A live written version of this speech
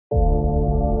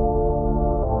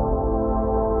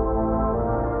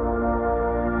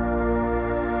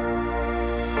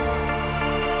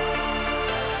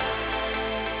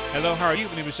Hello, how are you?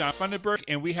 My name is John Funderburg,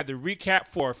 and we have the recap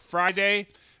for Friday,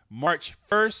 March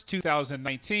 1st,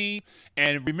 2019.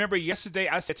 And remember, yesterday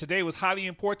I said today was highly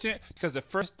important because the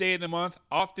first day of the month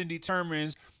often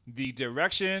determines the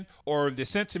direction or the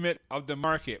sentiment of the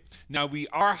market. Now, we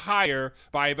are higher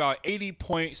by about 80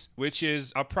 points, which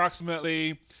is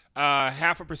approximately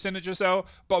half a percentage or so,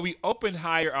 but we opened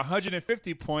higher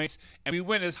 150 points and we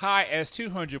went as high as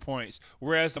 200 points,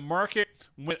 whereas the market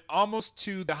went almost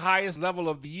to the highest level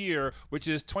of the year, which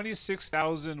is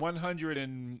 26,100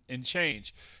 and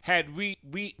change. Had we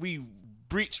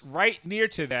breached right near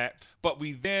to that, but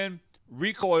we then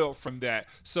recoiled from that.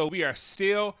 So we are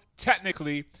still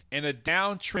technically in a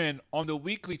downtrend on the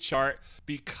weekly chart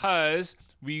because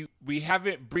we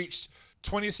haven't breached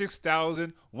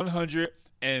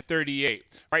 26,138.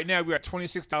 Right now we're at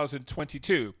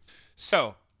 26,022.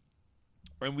 So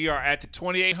when we are at the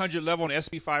 2,800 level on the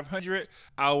S&P 500,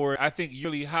 our I think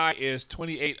yearly high is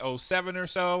 2,807 or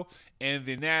so, and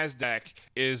the Nasdaq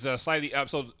is slightly up.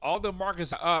 So all the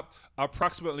markets are up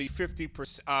approximately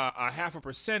 50%, a half a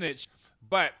percentage,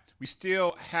 but we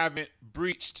still haven't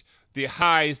breached the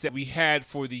highs that we had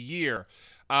for the year.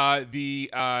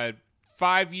 The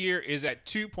 5-year is at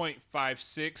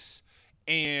 2.56,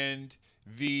 and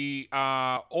the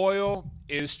oil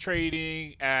is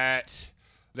trading at,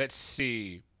 let's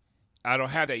see, I don't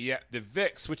have that yet. The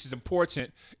VIX, which is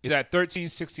important, is at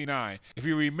 13.69. If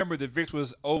you remember, the VIX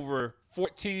was over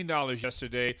 $14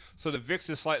 yesterday, so the VIX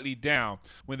is slightly down.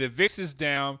 When the VIX is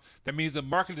down, that means the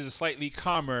market is slightly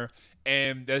calmer,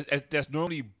 and that's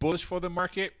normally bullish for the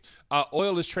market.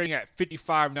 Oil is trading at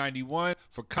 $55.91.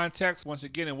 For context, once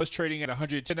again, it was trading at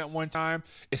 $110 at one time.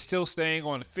 It's still staying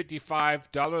on the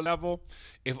 $55 level.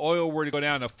 If oil were to go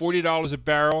down to $40 a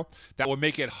barrel, that would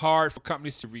make it hard for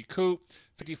companies to recoup.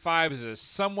 55 is a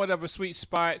somewhat of a sweet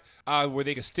spot where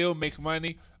they can still make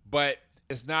money, but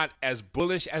it's not as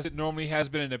bullish as it normally has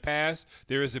been in the past.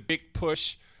 There is a big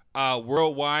push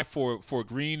worldwide for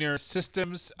greener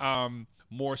systems,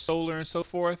 more solar and so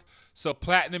forth. So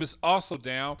platinum is also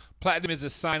down. Platinum is a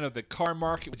sign of the car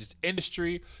market, which is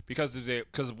industry, because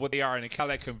of what they are in the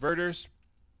catalytic converters.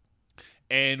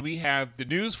 And we have the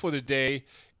news for the day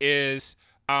is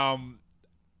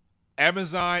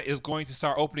Amazon is going to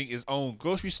start opening its own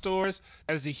grocery stores.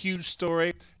 That is a huge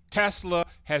story. Tesla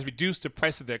has reduced the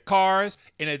price of their cars.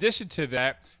 In addition to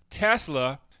that,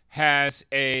 Tesla has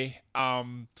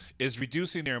is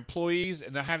reducing their employees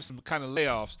and they're having some kind of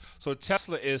layoffs. So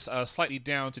Tesla is slightly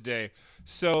down today.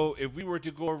 So if we were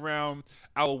to go around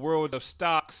our world of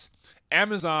stocks,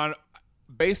 Amazon,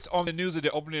 based on the news that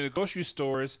they're opening the grocery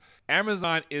stores,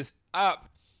 Amazon is up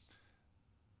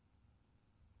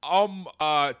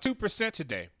 2%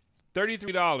 today.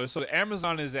 $33. So the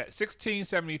Amazon is at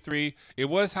 $16.73. It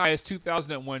was high as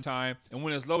 $2,000 at one time and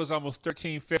went as low as almost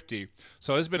 $13.50.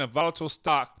 So it's been a volatile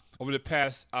stock over the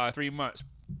past 3 months.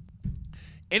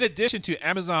 In addition to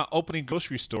Amazon opening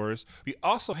grocery stores, we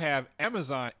also have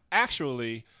Amazon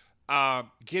actually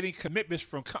getting commitments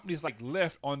from companies like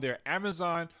Lyft on their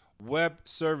Amazon Web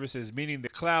Services, meaning the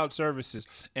cloud services,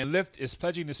 and Lyft is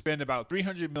pledging to spend about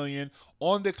 $300 million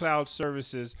on the cloud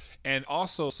services, and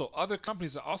also so other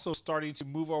companies are also starting to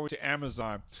move over to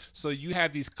Amazon. So you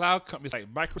have these cloud companies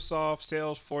like Microsoft,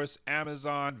 Salesforce,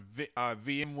 Amazon,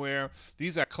 VMware.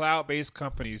 These are cloud-based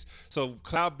companies. So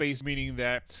cloud-based meaning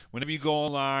that whenever you go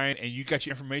online and you got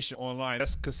your information online,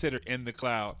 that's considered in the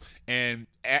cloud. And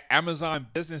Amazon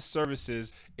Business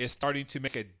Services is starting to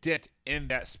make a dent in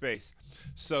that space.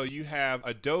 So you have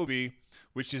Adobe,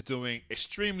 which is doing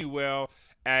extremely well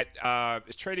at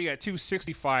it's trading at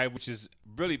 265, which is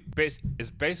really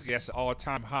basically that's an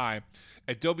all-time high.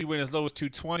 Adobe went as low as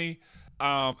 220.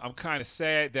 I'm kind of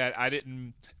sad that I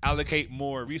didn't allocate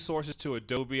more resources to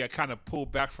Adobe. I kind of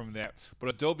pulled back from that, but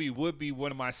Adobe would be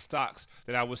one of my stocks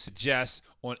that I would suggest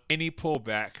on any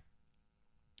pullback.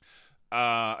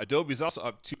 Adobe is also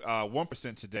up to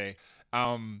 1% today.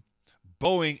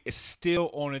 Boeing is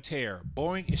still on a tear.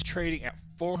 Boeing is trading at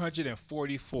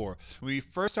 444. When we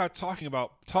first started talking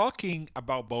about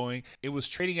Boeing, it was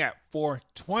trading at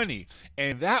 420,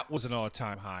 and that was an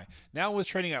all-time high. Now it's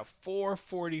trading at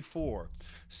 444.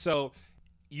 So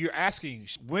you're asking,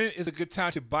 when is a good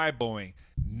time to buy Boeing?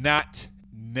 Not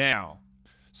now.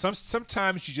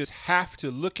 Sometimes you just have to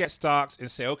look at stocks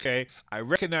and say, okay, I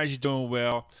recognize you're doing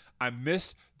well. I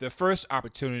missed the first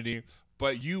opportunity,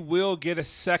 but you will get a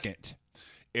second.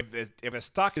 If a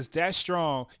stock is that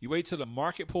strong, you wait till the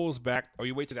market pulls back, or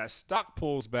you wait till that stock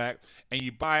pulls back, and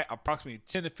you buy approximately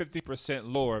 10 to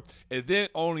 50% lower, and then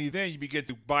only then you begin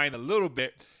to buy in a little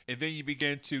bit, and then you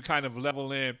begin to kind of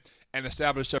level in and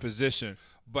establish a position.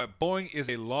 but Boeing is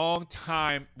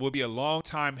will be a long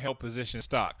time held position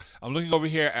stock. I'm looking over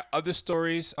here at other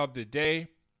stories of the day.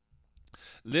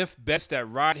 Lyft bets that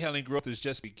ride-hailing growth is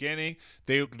just beginning.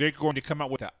 They're going to come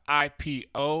out with an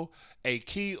IPO. A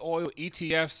key oil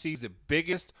ETF sees the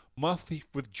biggest monthly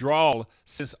withdrawal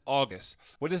since August.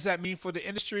 What does that mean for the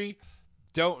industry?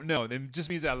 Don't know. It just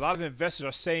means that a lot of investors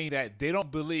are saying that they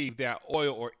don't believe that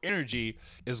oil or energy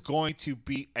is going to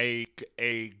be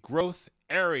a growth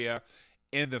area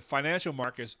in the financial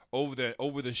markets over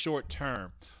the short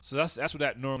term. So that's what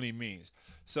that normally means.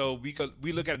 So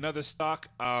we look at another stock.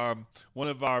 One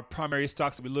of our primary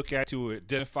stocks that we look at to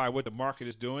identify what the market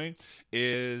is doing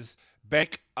is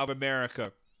Bank of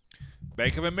America.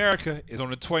 Bank of America is on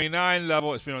the 29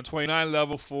 level. It's been on 29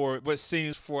 level for what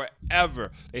seems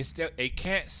forever. They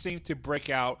can't seem to break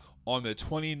out on the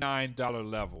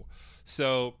 $29 level.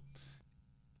 So,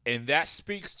 and that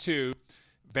speaks to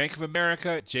Bank of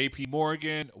America, JP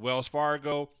Morgan, Wells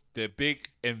Fargo, the big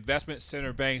investment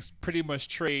center banks pretty much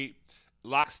trade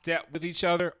lockstep with each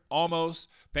other almost.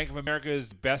 Bank of America is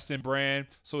the best in brand.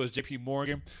 So is JP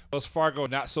Morgan. Wells Fargo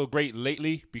not so great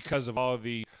lately because of all of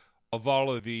the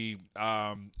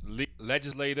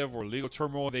legislative or legal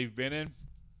turmoil they've been in.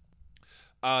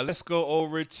 Let's go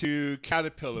over to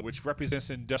Caterpillar, which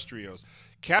represents industrials.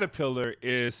 Caterpillar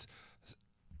is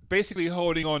basically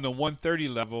holding on the 130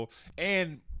 level,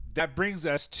 and that brings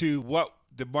us to what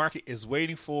the market is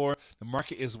waiting for. The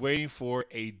market is waiting for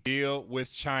a deal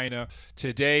with China.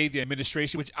 Today, the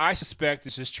administration, which I suspect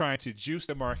is just trying to juice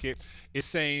the market, is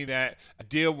saying that a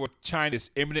deal with China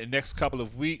is imminent in the next couple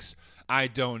of weeks. I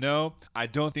don't know. I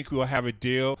don't think we will have a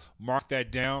deal. Mark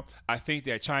that down. I think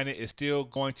that China is still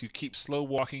going to keep slow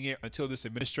walking it until this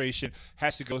administration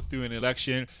has to go through an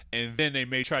election, and then they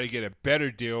may try to get a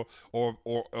better deal or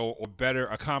better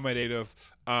accommodative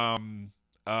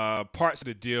parts of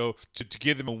the deal to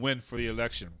give them a win for the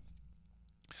election.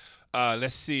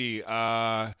 Let's see.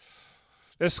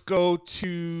 Let's go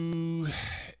to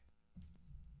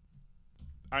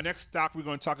our next stock we're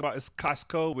going to talk about is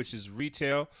Costco, which is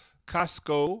retail.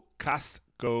 Costco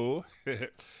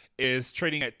is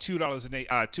trading at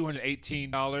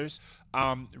 $218.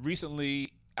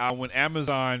 Recently, when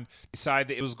Amazon decided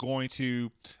that it was going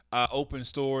to open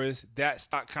stores, that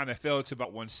stock kind of fell to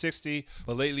about 160,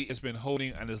 but lately it's been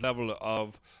holding on this level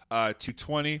of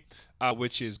 220,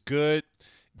 which is good.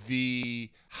 The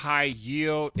high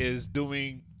yield is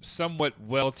doing somewhat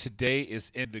well today. It's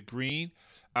in the green,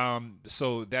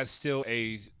 so that's still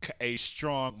a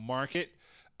strong market.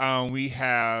 We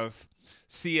have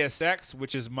CSX,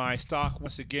 which is my stock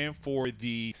once again for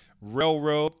the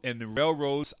railroad, and the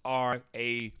railroads are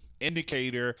a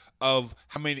indicator of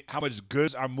how much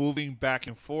goods are moving back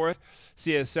and forth.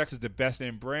 CSX is the best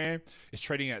in brand. It's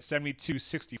trading at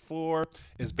 72.64.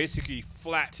 It's basically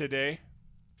flat today.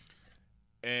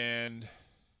 And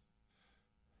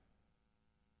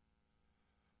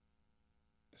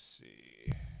let's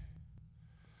see.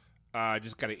 I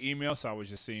just got an email, so I was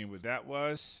just seeing what that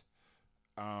was.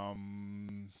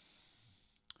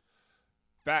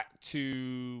 Back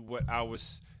to what I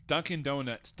was. Dunkin'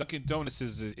 Donuts. Dunkin' Donuts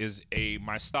is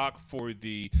my stock for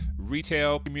the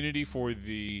retail community, for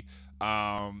the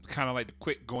kind of like the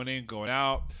quick going in, going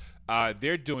out.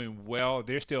 They're doing well.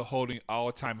 They're still holding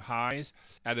all-time highs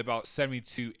at about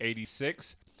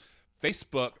 72.86.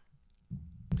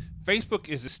 Facebook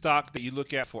is a stock that you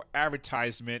look at for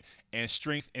advertisement and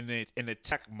strength in the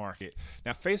tech market.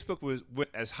 Now, Facebook went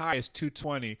as high as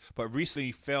 220, but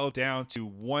recently fell down to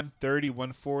 130,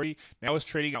 140. Now it's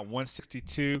trading at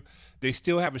 162. They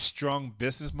still have a strong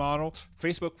business model.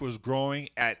 Facebook was growing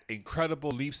at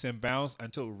incredible leaps and bounds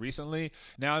until recently.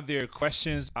 Now there are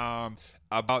questions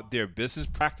about their business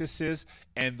practices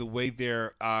and the way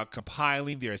they're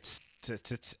compiling their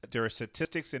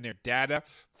statistics and their data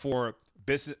for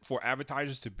business, for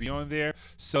advertisers to be on there.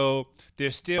 So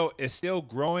it's still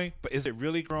growing, but is it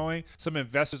really growing? Some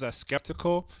investors are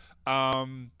skeptical.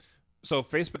 So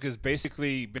Facebook has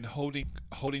basically been holding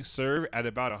serve at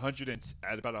about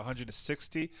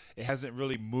 160. It hasn't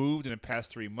really moved in the past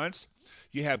 3 months.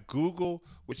 You have Google,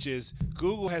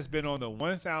 Google has been on the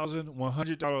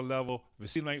 $1,100 level, it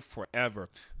seems like forever.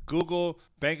 Google,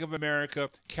 Bank of America,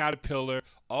 Caterpillar,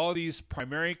 all these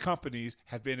primary companies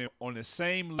have been on the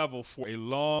same level for a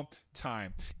long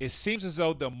time. It seems as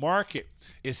though the market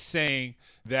is saying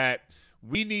that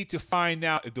we need to find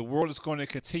out if the world is going to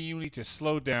continually to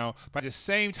slow down, but at the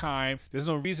same time, there's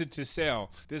no reason to sell.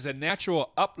 There's a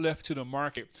natural uplift to the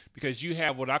market because you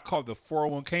have what I call the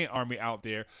 401k army out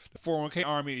there. The 401k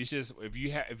army is just if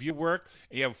you work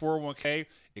and you have a 401k,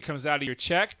 it comes out of your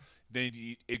check. then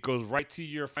it goes right to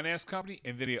your finance company,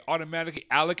 and then it automatically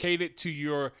allocated to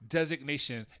your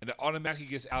designation, and it automatically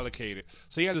gets allocated.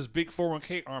 So you have this big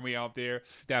 401k army out there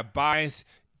that buys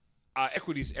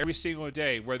equities every single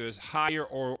day, whether it's higher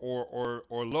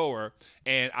or lower.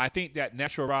 And I think that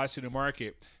natural rise to the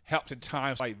market helps in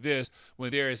times like this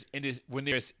when there's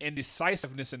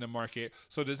indecisiveness in the market.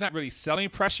 So there's not really selling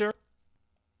pressure,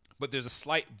 but there's a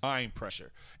slight buying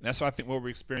pressure. And that's what I think what we're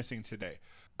experiencing today.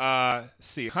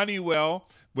 See, Honeywell,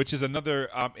 which is another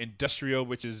industrial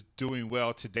which is doing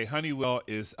well today. Honeywell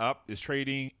is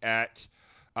trading at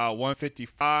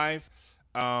 155,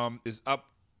 is up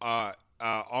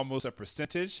almost a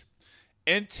percentage.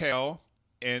 Intel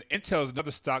is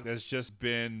another stock that's just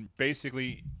been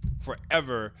basically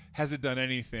forever, hasn't done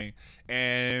anything,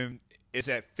 and it's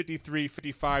at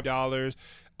 $55.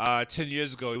 10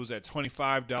 years ago, it was at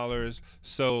 $25.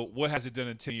 So what has it done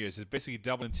in 10 years? It's basically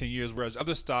doubled in 10 years, whereas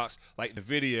other stocks like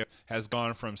NVIDIA has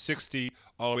gone from 60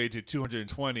 all the way to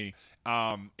 220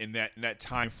 in that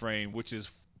time frame, which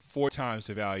is 4 times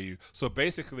the value. So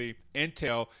basically,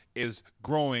 Intel is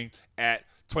growing at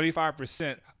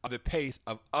 25% of the pace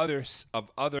of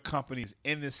other companies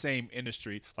in the same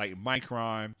industry, like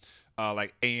Micron,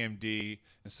 like AMD,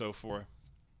 and so forth.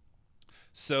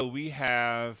 So we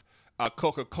have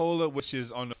Coca-Cola, which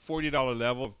is on the $40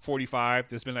 level, 45.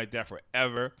 It's been like that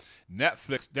forever.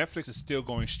 Netflix is still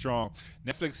going strong.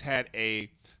 Netflix had a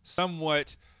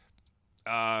somewhat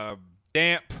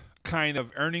damp kind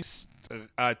of earnings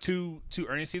two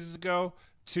earnings seasons ago.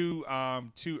 Two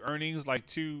earnings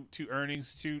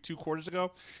two quarters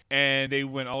ago, and they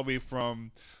went all the way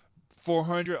from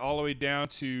 400 all the way down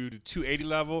to the 280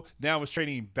 level. Now it's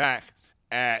trading back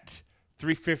at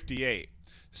 358.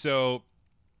 So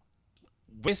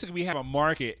basically, we have a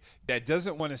market that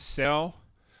doesn't want to sell,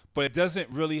 but it doesn't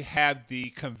really have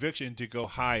the conviction to go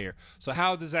higher. So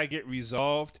how does that get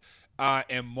resolved?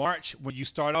 In March, when you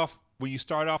go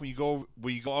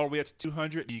all the way up to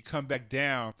 200 and you come back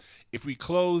down, if we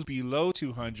close below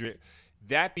 200,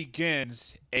 that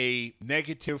begins a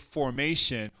negative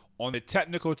formation on the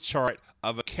technical chart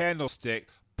of a candlestick.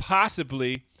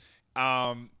 Possibly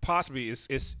it's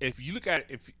if you look at it,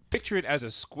 if you picture it as a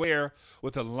square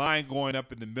with a line going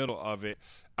up in the middle of it,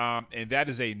 and that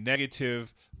is a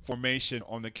negative formation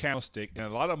on the candlestick. And a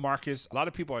lot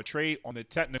of people are trade on the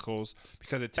technicals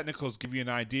because the technicals give you an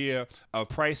idea of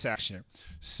price action.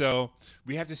 So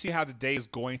we have to see how the day is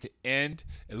going to end.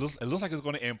 It looks like it's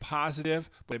going to end positive,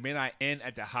 but it may not end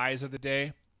at the highs of the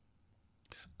day.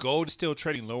 Gold is still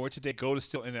trading lower today. Gold is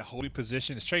still in a holding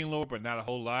position. It's trading lower, but not a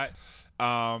whole lot.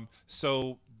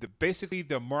 So basically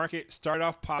the market started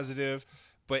off positive,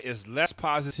 but is less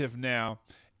positive now.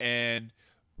 And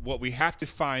what we have to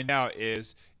find out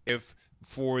is if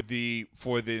for the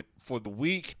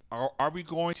week, are we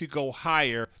going to go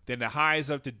higher than the highs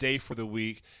of the day for the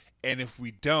week? And if we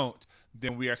don't,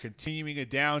 then we are continuing a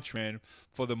downtrend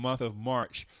for the month of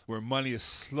March, where money is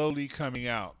slowly coming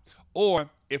out.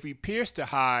 Or if we pierce the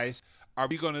highs, are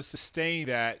we going to sustain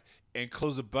that and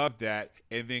close above that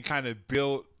and then kind of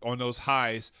build on those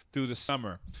highs through the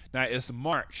summer? Now it's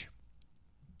March.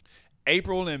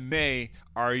 April and May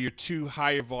are your 2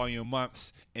 higher volume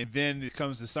months, and then it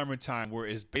comes the summertime where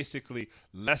it's basically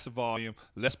less volume,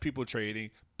 less people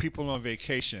trading, people on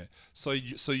vacation. So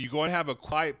you're going to have a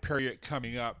quiet period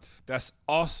coming up. That's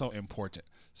also important.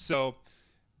 So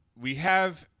we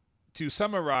have, to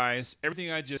summarize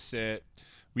everything I just said,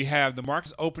 we have the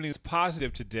market's openings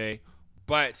positive today,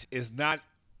 but is not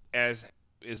as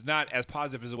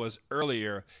positive as it was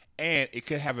earlier, and it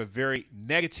could have a very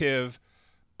negative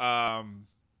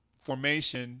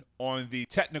formation on the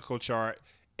technical chart.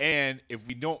 And if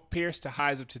we don't pierce the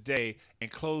highs of today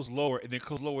and close lower and then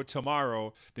close lower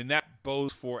tomorrow, then that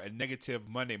bodes for a negative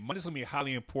Monday. Monday's going to be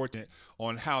highly important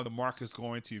on how the market's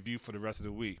going to view for the rest of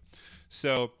the week.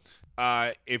 So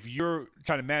if you're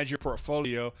trying to manage your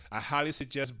portfolio, I highly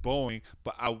suggest Boeing,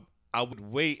 but I would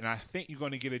wait, and I think you're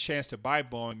going to get a chance to buy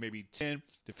Boeing maybe 10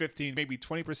 to 15, maybe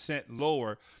 20%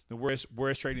 lower than where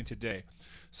it's trading today.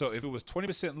 So if it was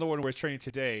 20% lower than where it's trading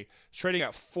today, it's trading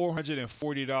at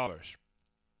 $440.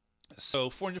 So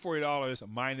 $440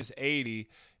 minus 80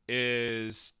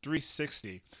 is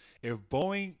 $360. If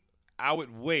Boeing, I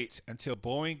would wait until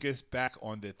Boeing gets back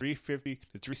on the 350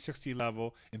 to 360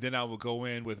 level, and then I will go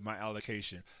in with my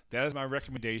allocation. That is my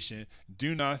recommendation.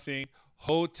 Do nothing.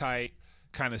 Hold tight.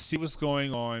 Kind of see what's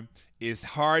going on. It's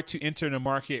hard to enter the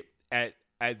market at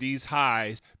at these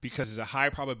highs because there's a high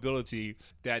probability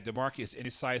that the market is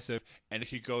indecisive and it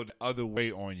could go the other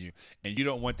way on you. And you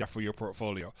don't want that for your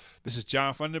portfolio. This is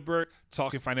John Funderburk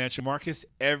talking financial markets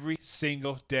every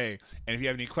single day. And if you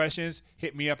have any questions,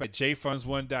 hit me up at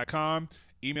jfunds1.com.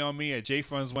 Email me at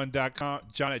jfunds1.com,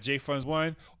 John at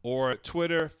jfunds1, or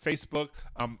Twitter, Facebook.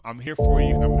 I'm here for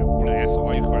you, and I'm going to answer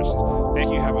all your questions.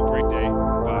 Thank you. Have a great day.